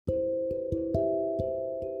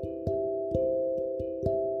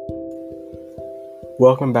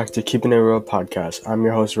Welcome back to Keeping It Real podcast. I'm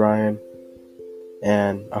your host, Ryan,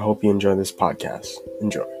 and I hope you enjoy this podcast.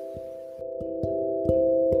 Enjoy.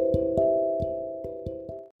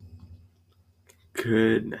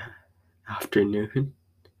 Good afternoon.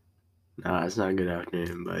 Nah, it's not good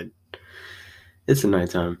afternoon, but it's a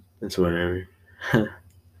nighttime. It's whatever.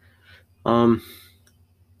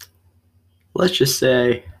 Let's just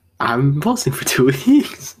say I've been posting for 2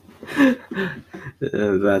 weeks.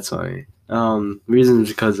 That's funny. Reason is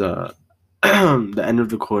because the end of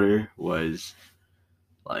the quarter was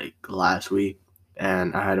like last week,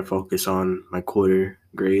 and I had to focus on my quarter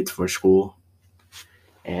grades for school,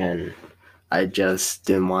 and I just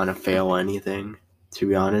didn't want to fail anything, to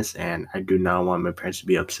be honest, and I do not want my parents to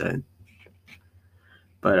be upset.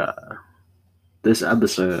 But this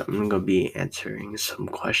episode, I'm gonna be answering some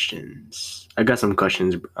questions. I got some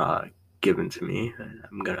questions given to me, and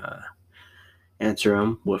I'm gonna answer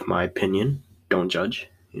them with my opinion. Don't judge,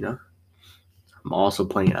 you know. I'm also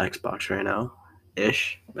playing Xbox right now, but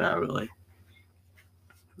not really.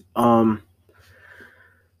 I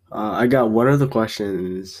got one of the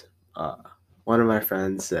questions. One of my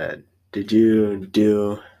friends said, "Did you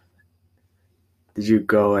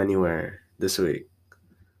go anywhere this week?"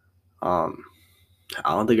 I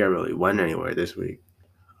don't think I really went anywhere this week.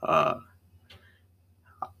 I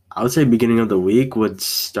would say beginning of the week would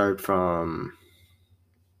start from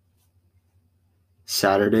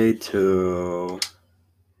Saturday to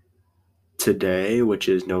today, which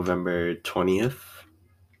is November 20th.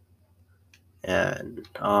 And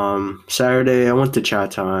Saturday I went to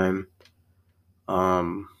chat time.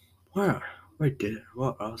 What else did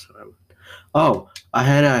I went? Oh, I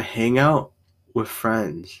had a hangout with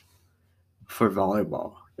friends for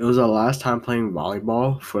volleyball. It was our last time playing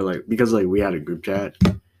volleyball because we had a group chat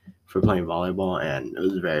for playing volleyball, and it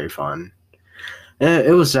was very fun. And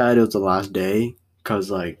it was sad it was the last day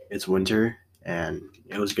because it's winter and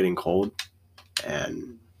it was getting cold,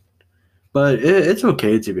 but it's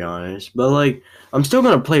okay, to be honest. But I'm still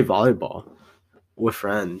gonna play volleyball with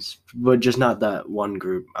friends, but just not that one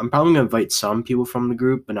group. I'm probably gonna invite some people from the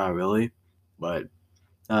group, but not really. But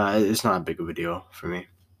it's not big of a deal for me.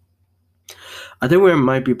 I think we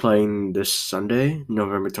might be playing this Sunday,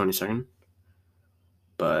 November 22nd,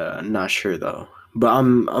 but I'm not sure though. But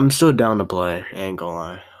I'm still down to play. I ain't gonna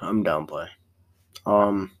lie, I'm down to play.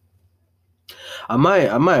 I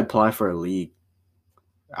might apply for a league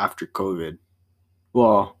after COVID.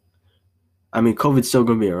 Well, I mean, COVID's still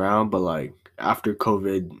gonna be around, but after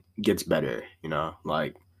COVID gets better,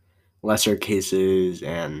 lesser cases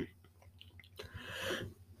and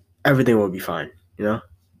everything will be fine,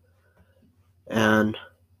 And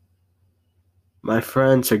my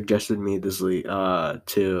friend suggested me this league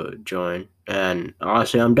to join, and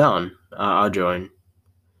honestly, I'm down. I'll join.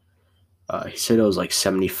 He said it was like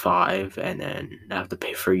 75, and then I have to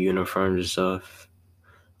pay for uniforms and stuff.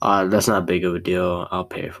 That's not big of a deal. I'll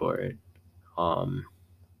pay for it. Volleyball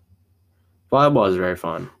is very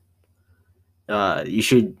fun. You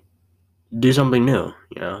should do something new,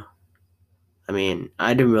 I mean,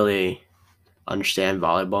 I didn't really understand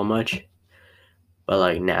volleyball much,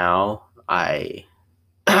 but now I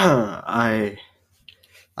I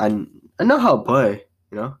I know how to play,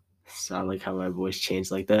 It's not like how my voice changed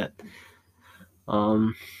like that.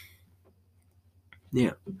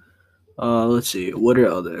 Yeah. Let's see. What are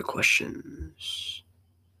other questions?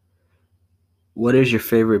 What is your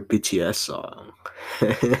favorite BTS song?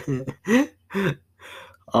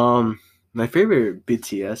 My favorite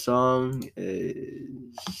BTS song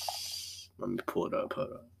is. Let me pull it up.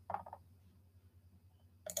 Hold on.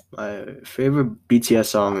 My favorite BTS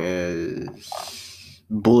song is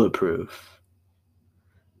Bulletproof.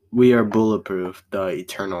 We Are Bulletproof, the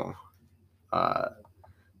Eternal.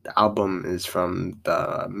 The album is from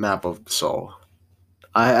the Map of the Soul.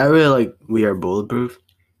 I really like We Are Bulletproof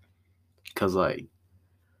because I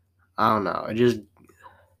don't know.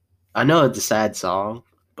 I know it's a sad song,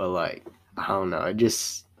 but I don't know. It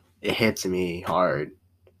hits me hard.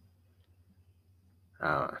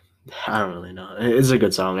 I don't really know. It's a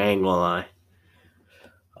good song. I ain't gonna lie.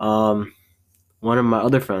 One of my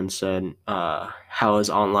other friends said, "How is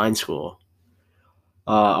online school?"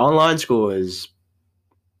 Online school it's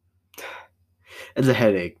a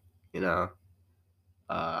headache,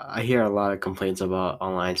 I hear a lot of complaints about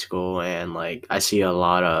online school, and I see a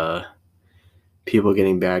lot of people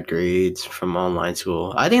getting bad grades from online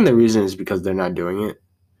school. I think the reason is because they're not doing it.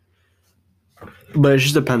 But it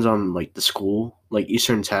just depends on the school, like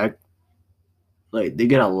Eastern Tech. They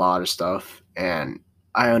get a lot of stuff, and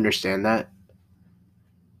I understand that.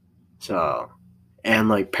 So,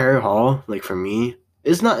 and Perry Hall, for me,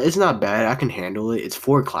 It's not bad. I can handle it. It's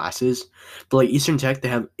 4 classes, but like Eastern Tech, they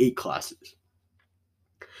have 8 classes,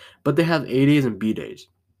 but they have A days and B days,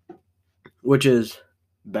 which is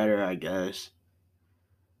better, I guess.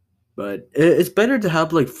 But it's better to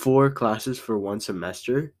have like 4 classes for one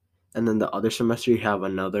semester, and then the other semester you have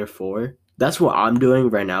another 4. That's what I'm doing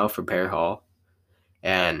right now for Pear Hall,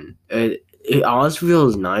 and it honestly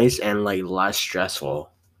feels nice and like less stressful.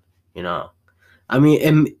 You know, I mean,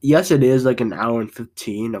 and yes, it is like an hour and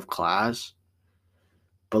 15 of class,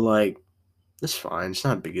 but like it's fine. It's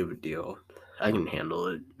not big of a deal. I can handle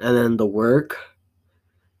it. And then the work,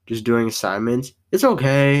 just doing assignments, it's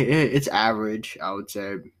okay. It's average, I would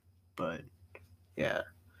say, but yeah.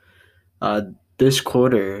 Uh, this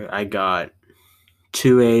quarter I got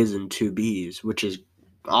 2 A's and 2 B's, which is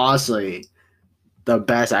honestly the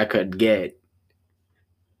best I could get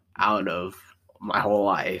out of my whole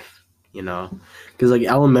life. Because like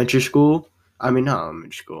elementary school, I mean not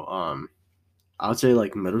elementary school. I would say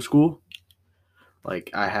like middle school.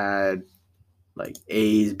 Like I had like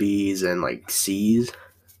A's, B's, and like C's,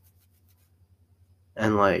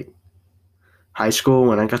 and like high school.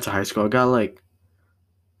 When I got to high school, I got like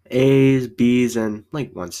A's, B's, and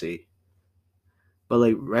like 1 C. But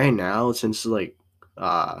like right now, since like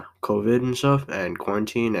COVID and stuff and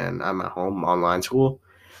quarantine, and I'm at home online school,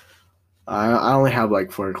 I only have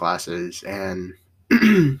like 4 classes, and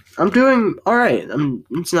I'm doing all right.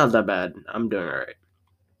 It's not that bad. I'm doing all right.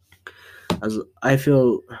 As I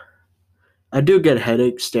feel, I do get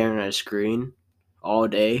headaches staring at a screen all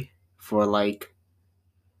day for like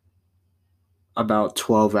about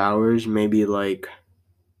 12 hours, maybe like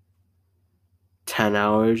 10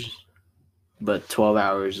 hours, but 12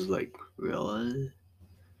 hours is like real.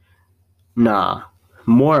 Nah,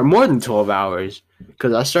 more than 12 hours,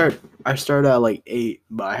 because I start at like 8,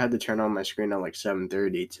 but I had to turn on my screen at like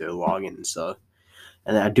 7:30 to log in and stuff,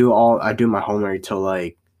 and I do my homework till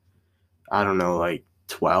like I don't know, like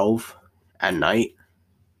 12 at night.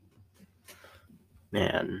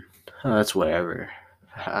 Man, that's whatever.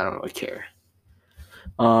 I don't really care.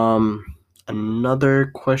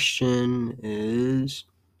 Another question is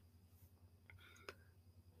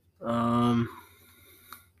um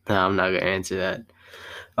no, I'm not gonna answer that.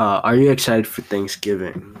 Are you excited for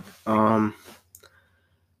Thanksgiving? Uh,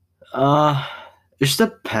 it just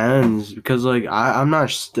depends, because like I'm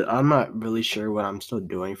not really sure what I'm still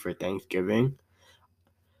doing for Thanksgiving.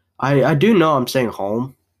 I do know I'm staying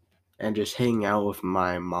home and just hanging out with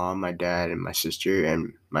my mom, my dad, and my sister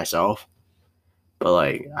and myself. But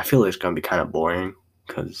like I feel like it's gonna be kind of boring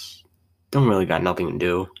because don't really got nothing to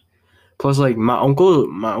do. Plus, like my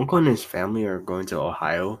uncle and his family are going to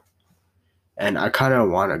Ohio, and I kind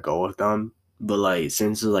of want to go with them. But like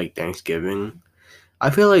since it's like Thanksgiving,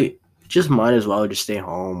 I feel like just might as well just stay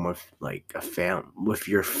home with like with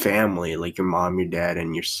your family, like your mom, your dad,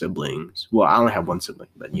 and your siblings. Well, I only have one sibling,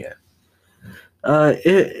 but yeah.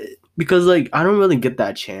 Because like I don't really get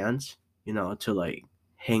that chance, to like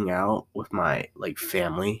hang out with my like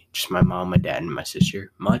family, just my mom, my dad, and my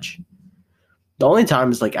sister much. The only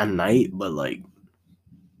time is like at night, but like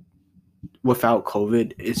without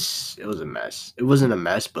COVID, it was a mess. It wasn't a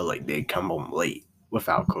mess, but like they come home late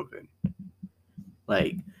without COVID.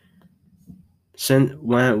 Like since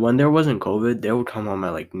when there wasn't COVID, they would come home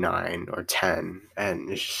at like 9 or 10, and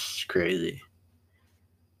it's just crazy.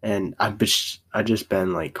 And I just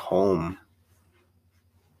been like home,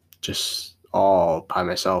 just all by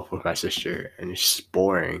myself with my sister, and it's just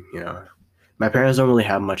boring. My parents don't really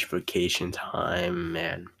have much vacation time,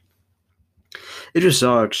 man. It just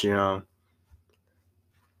sucks. Uh,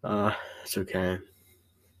 it's okay.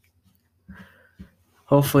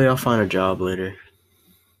 Hopefully, I'll find a job later.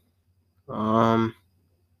 Um,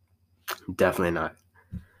 Definitely not.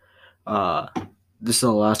 Uh, this is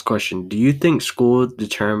the last question. Do you think school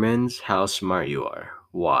determines how smart you are?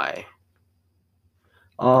 Why?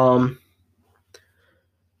 Um,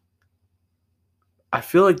 I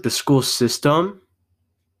feel like the school system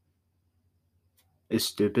is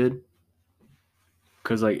stupid,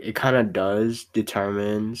 because like it kind of does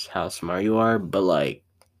determines how smart you are, but like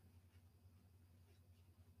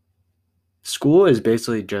school is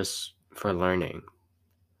basically just for learning.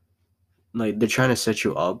 Like they're trying to set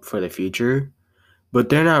you up for the future, but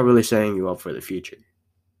they're not really setting you up for the future.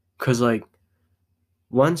 Cause like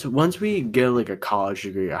once we get like a college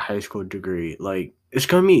degree, a high school degree, like it's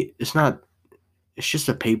just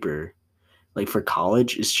a paper. Like for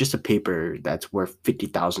college, it's just a paper that's worth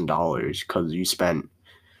 $50,000 because you spent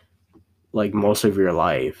like most of your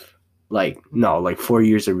life, like no, like 4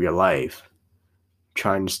 years of your life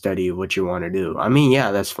trying to study what you want to do. I mean,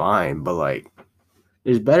 yeah, that's fine, but like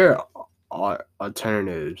there's better.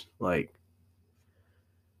 alternatives like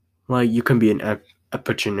you can be an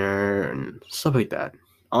entrepreneur and stuff like that.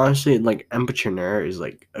 Honestly, like entrepreneur is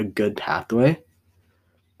like a good pathway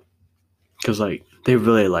because like they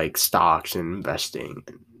really like stocks and investing.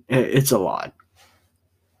 It's a lot.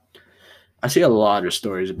 I see a lot of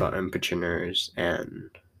stories about entrepreneurs, and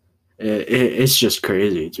it's just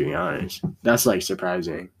crazy to be honest. That's like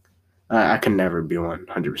surprising. I can never be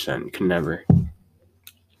 100%. Can never.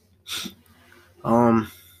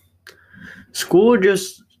 Um, School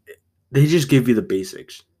just they just give you the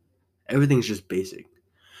basics. Everything's just basic.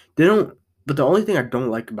 They don't. But the only thing I don't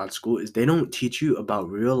like about school is they don't teach you about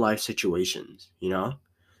real life situations.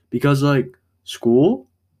 Because like school,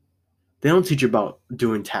 they don't teach you about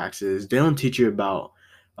doing taxes. They don't teach you about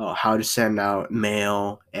how to send out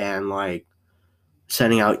mail and like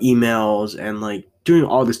sending out emails and like doing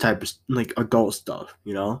all this type of like adult stuff.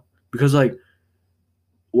 Because like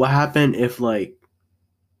what happened if like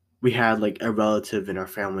we had like a relative in our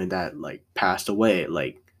family that like passed away,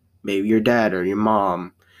 like maybe your dad or your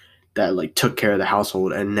mom that like took care of the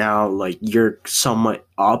household, and now like you're somewhat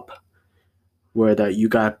up where that you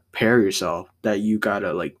gotta prepare yourself, that you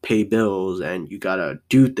gotta like pay bills and you gotta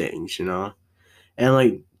do things. And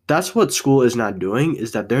like that's what school is not doing,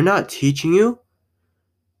 is that they're not teaching you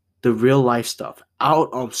the real life stuff out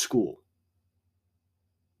of school.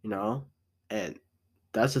 And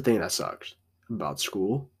that's the thing that sucks about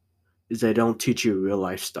school, is they don't teach you real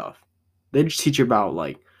life stuff. They just teach you about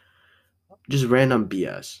like just random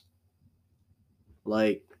BS.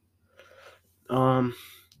 Like um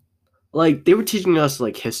like they were teaching us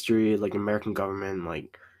like history, like American government.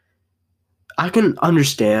 Like I can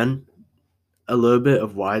understand a little bit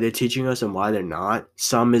of why they're teaching us and why they're not.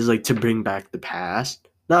 Some is like to bring back the past.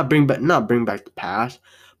 Not bring back the past,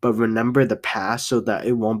 but remember the past so that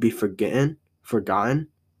it won't be forgotten.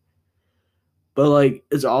 But like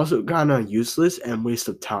it's also kind of useless and waste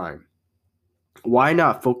of time. Why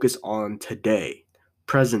not focus on today,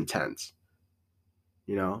 present tense,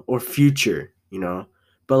 or future.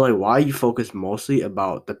 But like why you focus mostly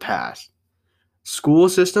about the past? School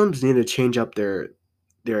systems need to change up their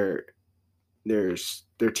their their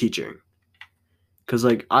teaching, because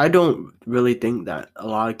like I don't really think that a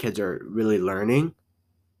lot of kids are really learning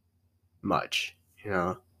much.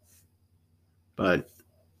 But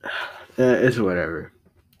it's whatever.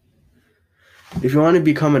 If you want to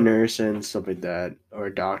become a nurse and stuff like that, or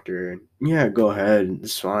a doctor, yeah, go ahead.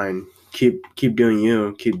 It's fine. Keep doing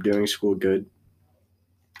you. Keep doing school good.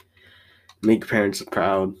 Make parents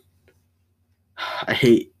proud. I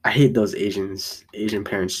hate those Asian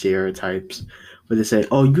parent stereotypes where they say,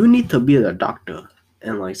 "Oh, you need to be a doctor,"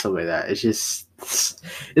 and like stuff like that.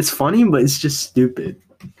 It's funny, but it's just stupid.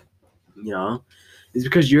 You know, it's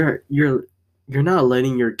because you're not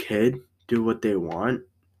letting your kid do what they want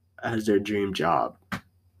as their dream job.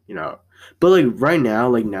 You know, but like right now,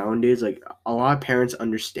 like nowadays, like a lot of parents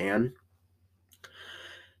understand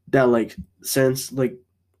that like since like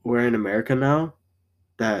we're in America now.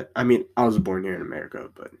 That I mean, I was born here in America,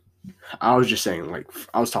 but I was just saying, like,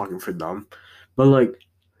 I was talking for them. But, like,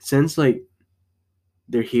 since, like,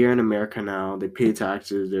 they're here in America now, they pay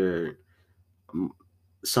taxes,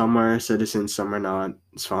 some are citizens, some are not.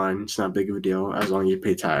 It's fine. It's not big of a deal as long as you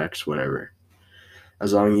pay tax, whatever.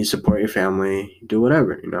 As long as you support your family, do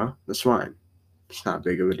whatever. That's fine. It's not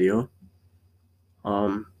big of a deal.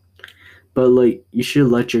 Um, but, like, you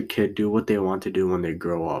should let your kid do what they want to do when they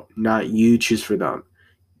grow up, not you choose for them.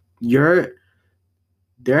 You're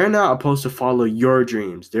They're not supposed to follow your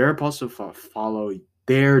dreams. They're supposed to follow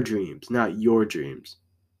their dreams, not your dreams.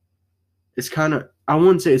 It's kind of, I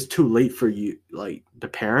wouldn't say it's too late for you, like the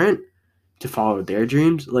parent, to follow their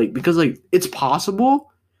dreams. Like, because, like, it's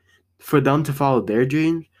possible for them to follow their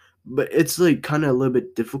dreams, but it's, like, kind of a little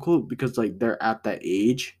bit difficult because, like, they're at that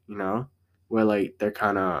age, where, like, they're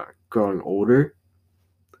kind of growing older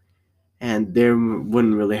and they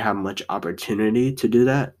wouldn't really have much opportunity to do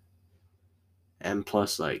that. And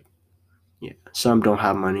plus, like, yeah, some don't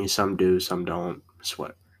have money, some do, some don't. It's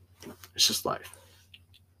what It's just life.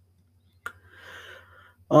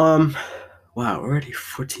 Um, wow, already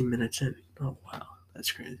 14 minutes in. Oh wow,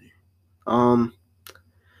 that's crazy. Um,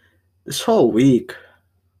 this whole week,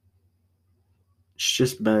 it's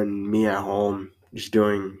just been me at home, just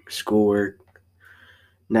doing schoolwork.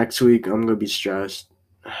 Next week, I'm gonna be stressed.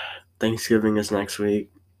 Thanksgiving is next week.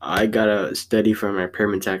 I gotta study for my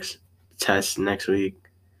test next week.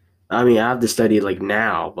 I mean, I have to study like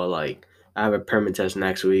now, but like I have a permit test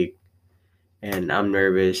next week. And I'm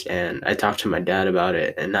nervous. And I talked to my dad about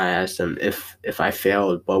it, and I asked him if I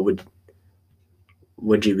failed, what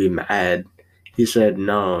would you be mad? he said,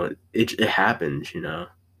 no, it happens,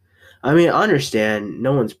 I mean, I understand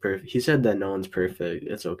no one's perfect. He said that no one's perfect.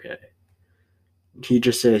 It's okay. He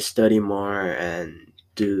just said study more and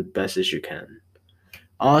do the best as you can.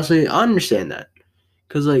 Honestly, I understand that.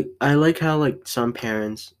 Cause like I like how like some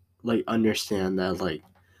parents like understand that like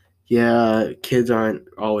yeah, kids aren't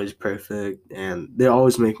always perfect and they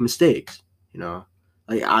always make mistakes, you know?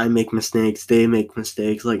 Like I make mistakes, they make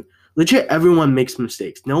mistakes, like legit everyone makes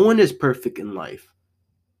mistakes. No one is perfect in life.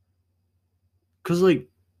 Cause like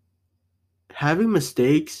having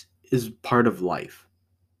mistakes is part of life.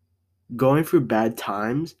 Going through bad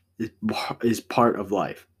times is part of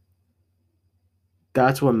life.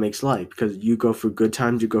 That's what makes life because you go through good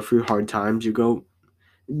times, you go through hard times, you go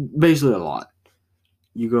basically a lot.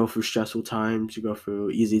 You go through stressful times, you go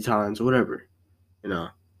through easy times, whatever, you know.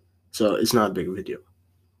 So it's not a big of a deal.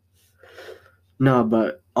 No,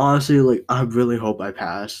 but honestly, like I really hope I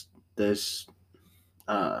pass this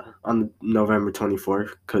on November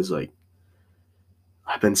 24th because like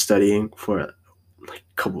I've been studying for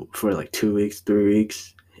like 2 weeks, 3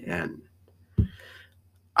 weeks, and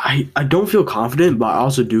I don't feel confident, but I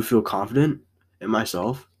also do feel confident in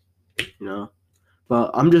myself, you know. But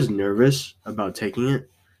I'm just nervous about taking it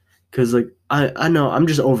because like I know I'm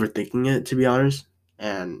just overthinking it to be honest,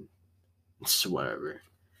 and it's whatever.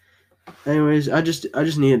 Anyways, I just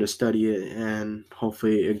needed to study it, and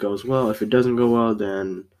hopefully it goes well. If it doesn't go well,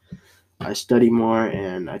 then I study more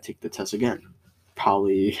and I take the test again,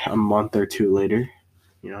 probably a month or two later,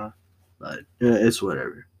 you know. But it's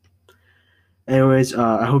whatever. Anyways,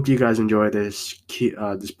 I hope you guys enjoy this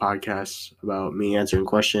podcast about me answering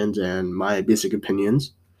questions and my basic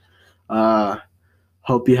opinions. Uh,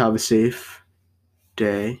 hope you have a safe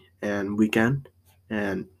day and weekend,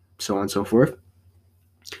 and so on and so forth.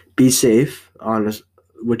 Be safe, honest,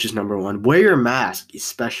 which is number one. Wear your mask,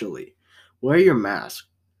 especially. Wear your mask,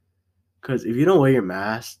 because if you don't wear your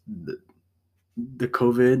mask, the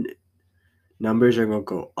COVID numbers are gonna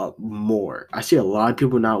go up more. I see a lot of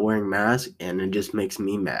people not wearing masks, and it just makes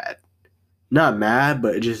me mad. Not mad,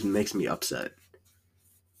 but it just makes me upset,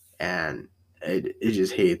 and it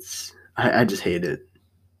just hates. I just hate it,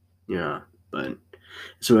 But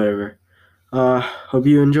it's whatever. Hope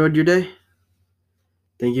you enjoyed your day.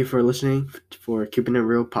 Thank you for listening for Keeping It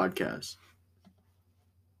Real podcast.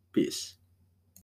 Peace.